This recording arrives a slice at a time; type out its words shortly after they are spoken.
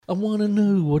I want to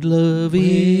know what love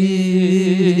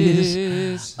is.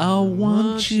 I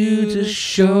want you to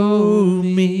show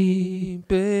me.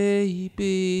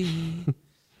 baby.